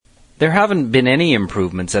There haven't been any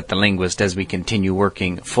improvements at the Linguist as we continue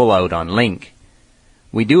working full out on LingQ.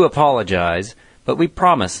 We do apologize, but we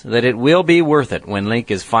promise that it will be worth it when LingQ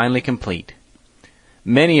is finally complete.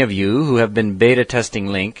 Many of you who have been beta testing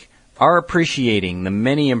LingQ are appreciating the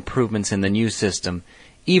many improvements in the new system,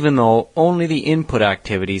 even though only the input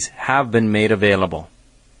activities have been made available.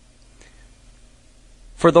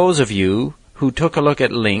 For those of you who took a look at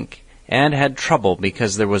LingQ and had trouble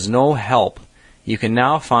because there was no help, you can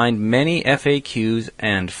now find many FAQs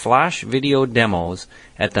and flash video demos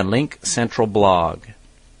at the LingQ Central blog.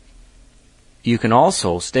 You can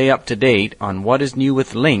also stay up to date on what is new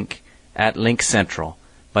with LingQ at LingQ Central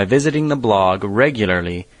by visiting the blog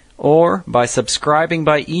regularly or by subscribing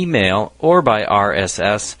by email or by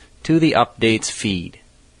RSS to the updates feed.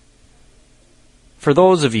 For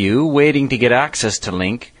those of you waiting to get access to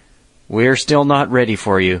LingQ, we're still not ready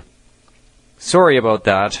for you. Sorry about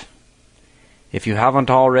that. If you haven't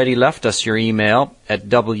already left us your email at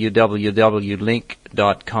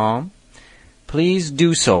www.lingq.com, please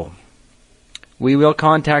do so. We will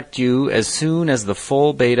contact you as soon as the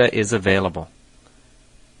full beta is available.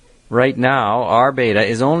 Right now, our beta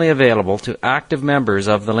is only available to active members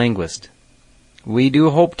of the Linguist. We do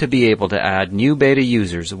hope to be able to add new beta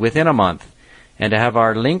users within a month and to have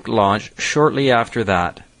our LingQ launch shortly after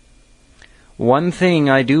that. One thing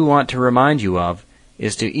I do want to remind you of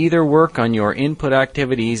is to either work on your input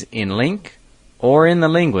activities in LingQ or in the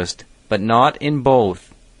Linguist, but not in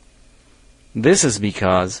both. This is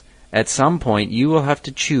because at some point you will have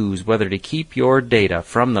to choose whether to keep your data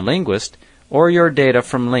from the Linguist or your data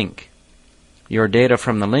from LingQ. Your data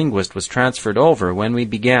from the Linguist was transferred over when we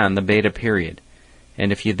began the beta period,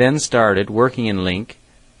 and if you then started working in LingQ,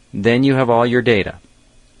 then you have all your data.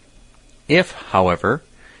 If, however,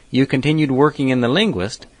 you continued working in the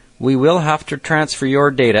Linguist, we will have to transfer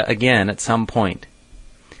your data again at some point.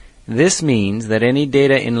 This means that any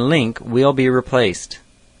data in LingQ will be replaced.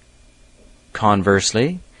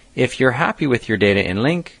 Conversely, if you're happy with your data in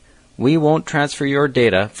LingQ, we won't transfer your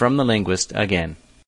data from the Linguist again.